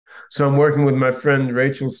So I'm working with my friend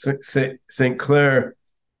Rachel St. Clair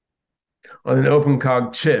on an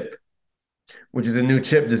OpenCog chip, which is a new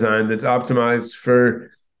chip design that's optimized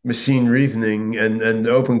for machine reasoning and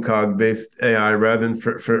OpenCog based AI rather than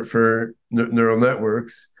for neural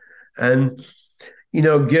networks. And,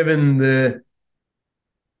 given the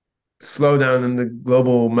slowdown in the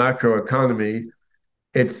global macro economy,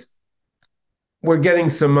 it's we're getting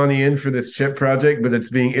some money in for this chip project, but it's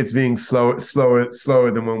being slower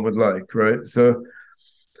than one would like, right? So,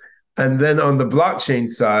 and then on the blockchain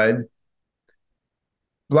side,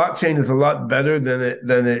 blockchain is a lot better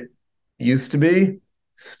than it used to be.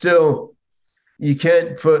 Still, you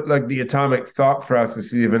can't put like the atomic thought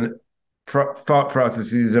processes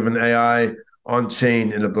of an AI on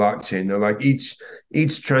chain in a blockchain. They're like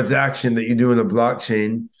each transaction that you do in a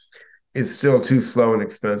blockchain is still too slow and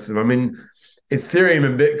expensive. I mean, Ethereum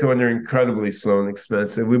and Bitcoin are incredibly slow and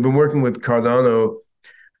expensive. We've been working with Cardano,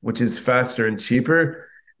 which is faster and cheaper,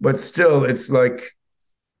 but still it's like,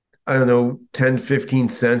 I don't know, 10, 15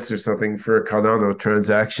 cents or something for a Cardano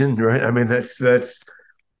transaction, right? I mean, that's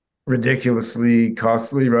ridiculously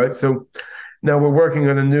costly, right? So now we're working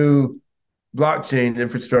on a new blockchain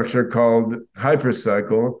infrastructure called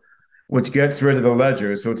Hypercycle, which gets rid of the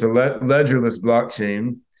ledger. So it's a ledgerless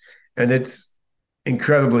blockchain, and it's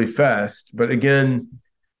incredibly fast. But again,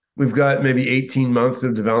 we've got maybe 18 months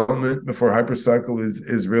of development before Hypercycle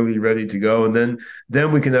is really ready to go. And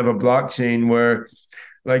then we can have a blockchain where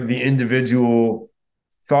like the individual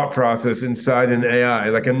thought process inside an AI,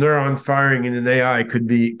 like a neuron firing in an AI could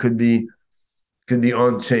be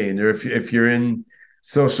on chain. Or if you're in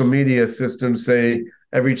social media systems, say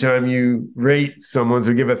every time you rate someone's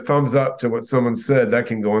or give a thumbs up to what someone said, that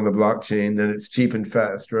can go on the blockchain, then it's cheap and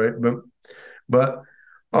fast, right? But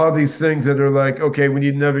all these things that are like, okay, we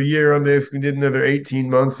need another year on this, we need another 18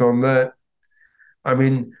 months on that. I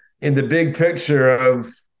mean, in the big picture of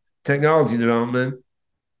technology development,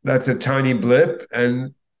 that's a tiny blip,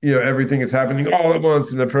 and everything is happening all at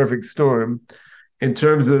once in a perfect storm. In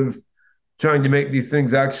terms of trying to make these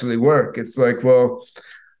things actually work, it's like, well,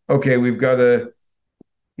 okay, we've got to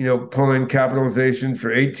pull in capitalization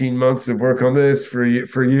for 18 months of work on this, for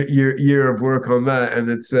year of work on that, and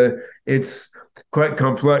it's quite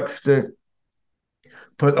complex to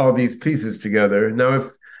put all these pieces together. Now,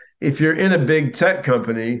 if you're in a big tech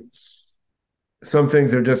company, some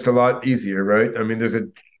things are just a lot easier, right? I mean, there's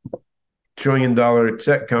 $1 trillion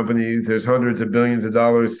tech companies. There's hundreds of billions of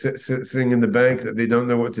dollars sitting in the bank that they don't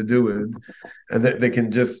know what to do with, and that they can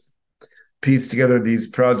just piece together these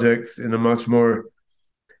projects in a much more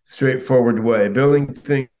straightforward way, building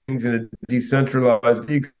things in a decentralized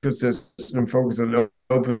ecosystem focused on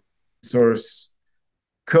open source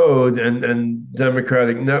code and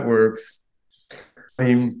democratic networks. I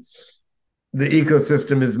mean, the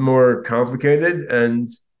ecosystem is more complicated, and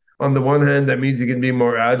on the one hand, that means you can be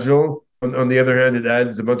more agile. On the other hand, it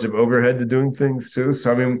adds a bunch of overhead to doing things too.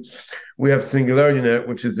 So, I mean, we have Singularity Net,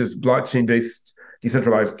 which is this blockchain-based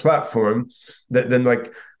decentralized platform that then,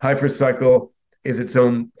 like, Hypercycle is its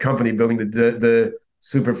own company building the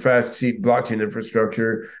super fast, cheap blockchain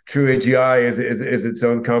infrastructure. True AGI is its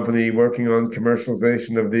own company working on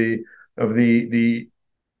commercialization of the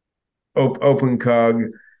OpenCog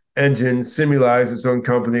engine. Simulize its own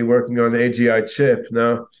company working on the AGI chip.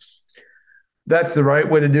 Now, that's the right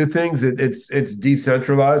way to do things. It's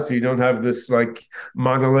decentralized, so you don't have this like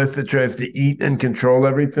monolith that tries to eat and control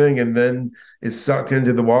everything, and then is sucked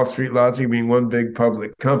into the Wall Street logic being one big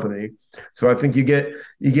public company. So I think you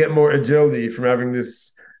get more agility from having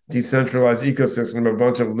this decentralized ecosystem of a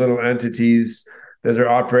bunch of little entities that are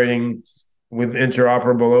operating with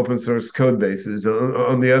interoperable open source code bases.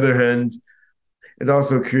 On the other hand, it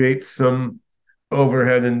also creates some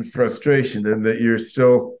overhead and frustration, and that you're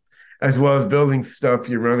still, as well as building stuff,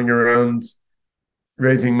 you're running around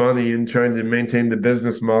raising money and trying to maintain the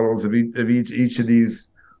business models of each of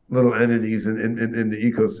these little entities in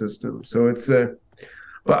the ecosystem. So it's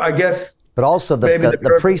but I guess but also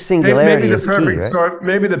the pre-singularity is key, right?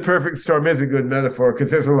 Maybe the perfect storm is a good metaphor,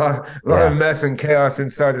 because there's a lot of mess and chaos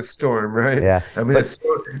inside a storm, right? Yeah. I mean, a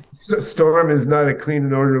storm is not a clean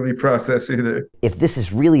and orderly process either. If this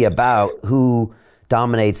is really about who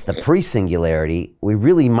dominates the pre-singularity, we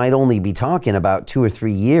really might only be talking about 2 or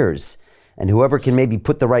 3 years. And whoever can maybe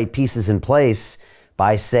put the right pieces in place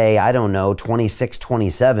by, say, I don't know, 26,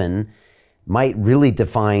 27, might really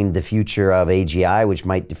define the future of AGI, which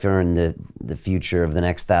might define the future of the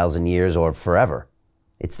next 1,000 years or forever.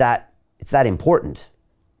 It's that important,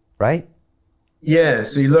 right? Yeah.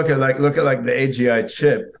 So you look at like the AGI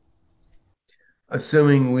chip.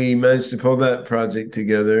 Assuming we managed to pull that project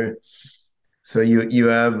together, So you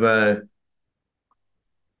have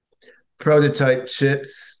prototype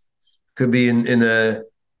chips, could be in a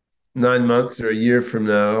 9 months or a year from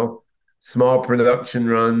now. Small production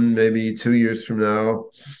run, maybe 2 years from now.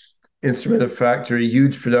 Instrument of factory,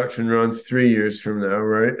 huge production runs 3 years from now,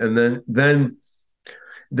 right? And then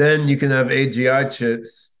you can have AGI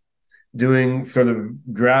chips doing sort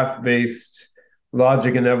of graph-based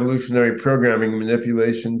logic and evolutionary programming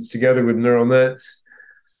manipulations together with neural nets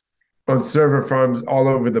on server farms all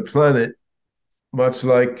over the planet, much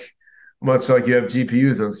like you have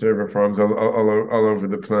GPUs on server farms all over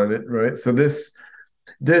the planet, right? So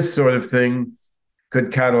this sort of thing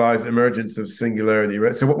could catalyze emergence of singularity,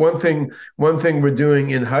 right? So one thing we're doing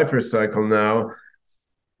in Hypercycle now,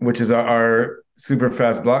 which is our super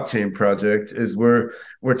fast blockchain project, is we're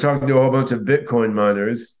talking to a whole bunch of Bitcoin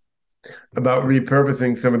miners about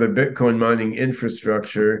repurposing some of the Bitcoin mining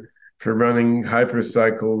infrastructure for running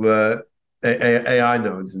Hypercycle AI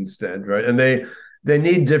nodes instead, right? And they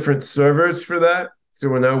need different servers for that. So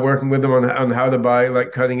we're now working with them on how to buy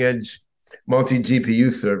like cutting edge multi GPU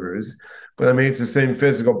servers. But I mean, it's the same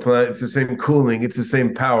physical plant, it's the same cooling, it's the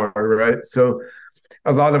same power, right? So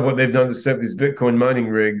a lot of what they've done to set these Bitcoin mining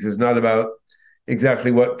rigs is not about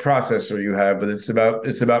exactly what processor you have, but it's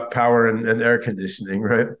about power and air conditioning,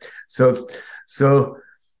 right? So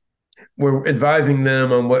we're advising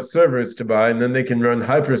them on what servers to buy, and then they can run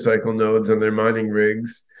Hypercycle nodes on their mining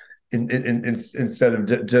rigs instead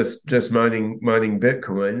of just mining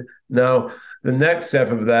Bitcoin. Now, the next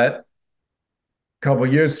step of that, a couple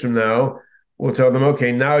of years from now, we'll tell them,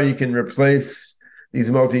 okay, now you can replace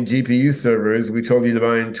these multi GPU servers we told you to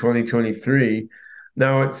buy in 2023.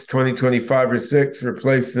 Now it's 2025 or 6.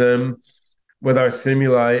 Replace them with our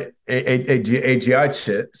Simuli AGI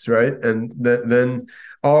chips, right? And then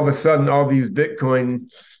all of a sudden, all these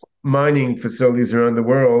Bitcoin mining facilities around the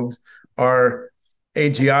world are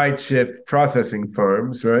AGI chip processing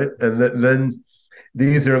farms, right? And then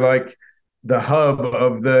these are like the hub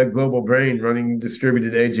of the global brain running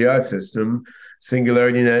distributed AGI system,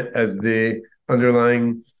 Singularity Net as the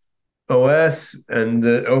underlying OS, and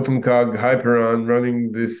the OpenCog Hyperon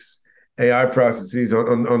running this AI processes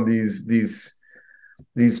on these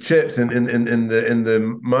chips in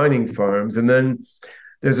the mining farms. And then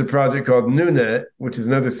there's a project called NewNet, which is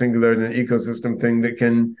another Singularity ecosystem thing that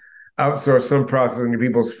can outsource some processing to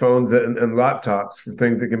people's phones and laptops for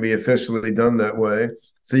things that can be officially done that way.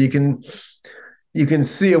 So you can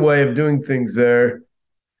see a way of doing things there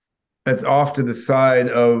that's off to the side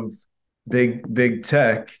of big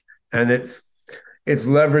tech, and it's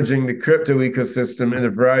leveraging the crypto ecosystem in a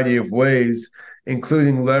variety of ways,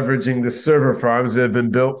 including leveraging the server farms that have been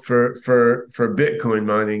built for Bitcoin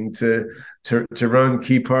mining to run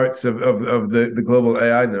key parts of the global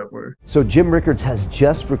AI network. So Jim Rickards has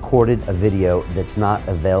just recorded a video that's not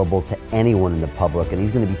available to anyone in the public, and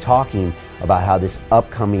he's going to be talking about how this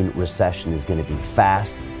upcoming recession is going to be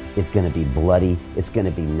fast, it's going to be bloody, it's going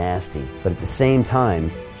to be nasty. But at the same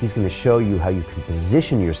time, he's going to show you how you can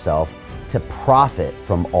position yourself to profit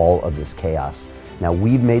from all of this chaos. Now,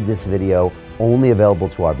 we've made this video only available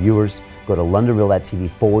to our viewers. Go to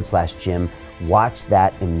londonreal.tv/Jim. Watch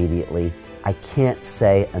that immediately. I can't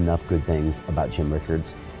say enough good things about Jim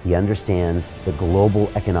Rickards. He understands the global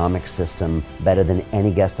economic system better than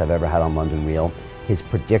any guest I've ever had on London Real. His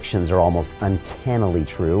predictions are almost uncannily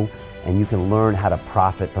true, and you can learn how to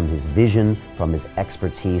profit from his vision, from his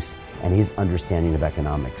expertise, and his understanding of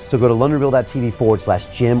economics. So go to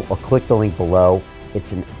londonreal.tv/Jim or click the link below.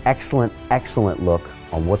 It's an excellent, excellent look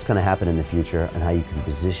on what's going to happen in the future and how you can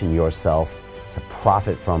position yourself to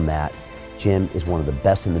profit from that. Jim is one of the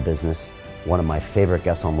best in the business, one of my favorite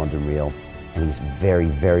guests on London Real, and he's very,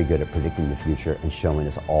 very good at predicting the future and showing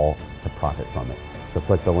us all to profit from it. So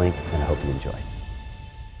click the link, and I hope you enjoy.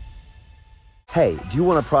 Hey, do you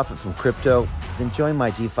want to profit from crypto? Then join my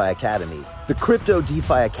DeFi Academy. The Crypto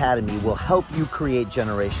DeFi Academy will help you create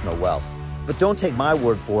generational wealth. But don't take my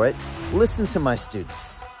word for it. Listen to my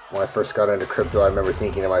students. When I first got into crypto, I remember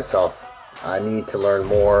thinking to myself, I need to learn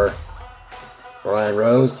more. Brian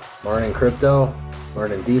Rose, learning crypto,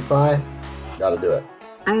 learning DeFi, gotta do it.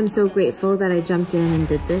 I am so grateful that I jumped in and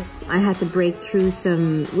did this. I had to break through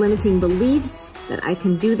some limiting beliefs that I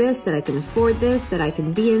can do this, that I can afford this, that I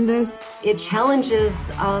can be in this. It challenges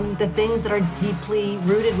the things that are deeply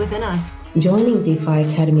rooted within us. Joining DeFi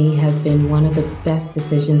Academy has been one of the best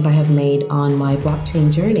decisions I have made on my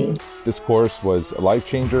blockchain journey. This course was a life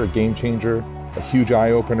changer, a game changer, a huge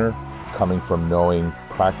eye-opener, coming from knowing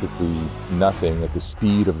practically nothing at the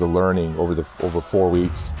speed of the learning over 4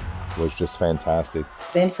 weeks was just fantastic.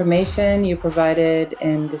 The information you provided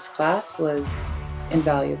in this class was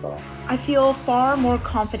invaluable. I feel far more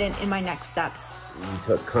confident in my next steps. You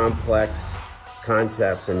took complex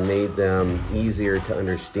concepts and made them easier to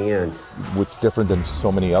understand. What's different than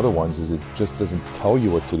so many other ones is it just doesn't tell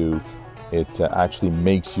you what to do. It actually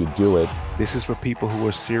makes you do it. This is for people who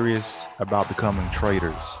are serious about becoming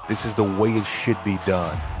traders. This is the way it should be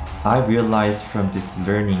done. I realized from this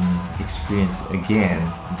learning experience again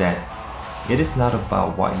that it is not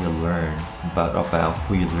about what you learn, but about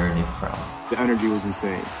who you learn it from. The energy was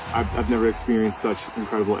insane. I've never experienced such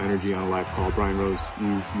incredible energy on a live call. Brian Rose,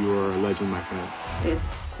 you are a legend, my friend.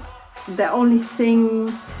 It's the only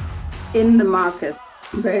thing in the market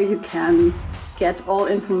where you can get all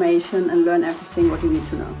information and learn everything what you need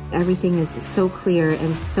to know. Everything is so clear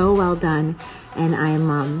and so well done, and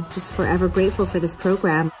I'm just forever grateful for this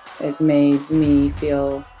program. It made me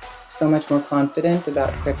feel so much more confident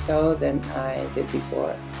about crypto than I did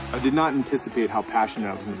before. I did not anticipate how passionate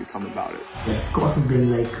I was going to become about it. It's of course been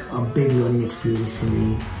like a big learning experience for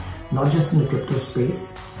me, not just in the crypto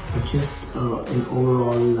space, but just an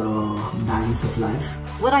overall balance of life.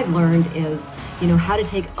 What I've learned is, how to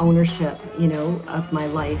take ownership, of my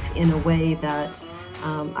life in a way that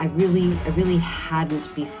I really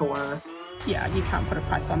hadn't before. Yeah, you can't put a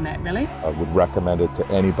price on that, really. I would recommend it to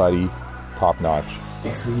anybody, top notch.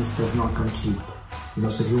 Excellence does not come cheap.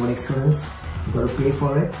 So if you want excellence, you got to pay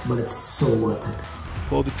for it, but it's so worth it.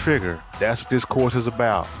 Pull the trigger. That's what this course is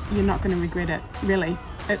about. You're not going to regret it, really.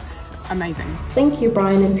 It's amazing. Thank you,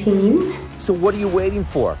 Brian and team. So what are you waiting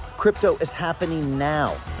for? Crypto is happening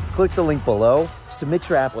now. Click the link below, submit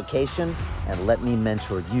your application, and let me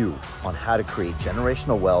mentor you on how to create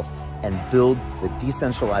generational wealth and build the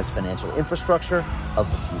decentralized financial infrastructure of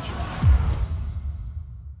the future.